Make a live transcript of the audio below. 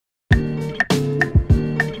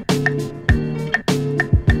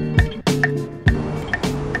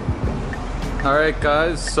Alright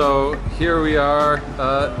guys, so here we are.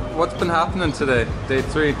 What's been happening today? Day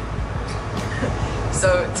 3.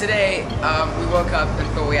 So today we woke up and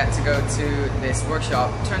thought we had to go to this workshop.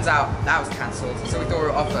 Turns out that was cancelled, so we thought we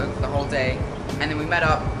were off for the whole day. And then we met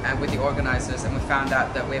up with the organizers and we found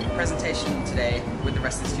out that we have a presentation today with the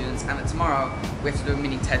rest of the students, and that tomorrow we have to do a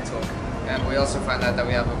mini TED Talk. And we also found out that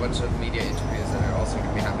we have a bunch of media interviews that are also going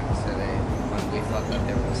to be happening today when we thought that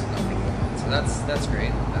there was nothing going on. So that's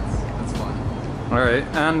great. That's fun. Alright,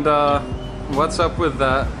 and what's up with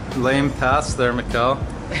that lame pass there, Mikkel?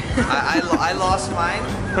 I lost mine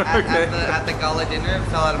at the gala dinner. It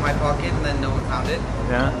fell out of my pocket and then no one found it.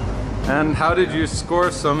 Yeah. And how did you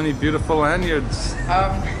score so many beautiful lanyards? It's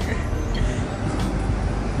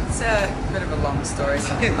a bit of a long story.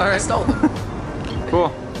 Alright. I stole them.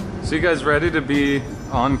 Cool. So you guys ready to be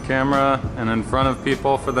on camera and in front of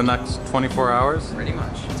people for the next 24 hours? Pretty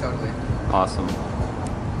much. Totally. Awesome.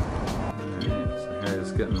 So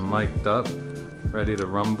Harry's getting mic'd up, ready to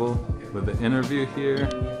rumble with the interview here.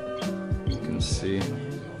 You can see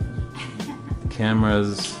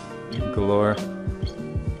cameras galore.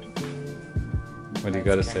 What do you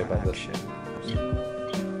got to say about this shit?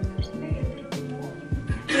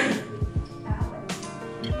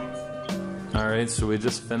 Alright, so we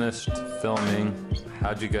just finished filming.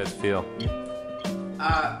 How'd you guys feel?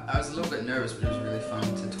 I was a little bit nervous, but it was really fun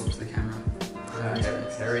to talk to the camera.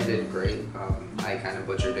 Harry did great. I kind of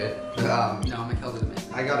butchered it. No, Mikkel did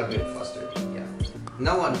amazing. I got a bit flustered. Yeah.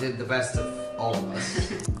 No one did the best of all of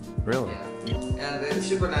us. Really? Yeah. And it was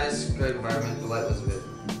super nice, good environment. The light was a bit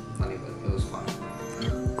funny, but it was fun.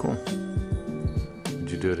 Cool. Would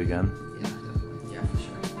you do it again? Yeah, definitely. Yeah, for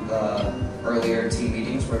sure. The earlier team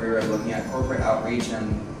meetings where we were looking at corporate outreach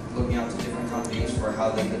and looking out to different companies for how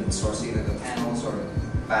they could source either the panels or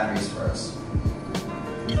batteries for us.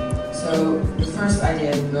 So the first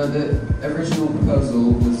idea, the original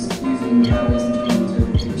proposal was using batteries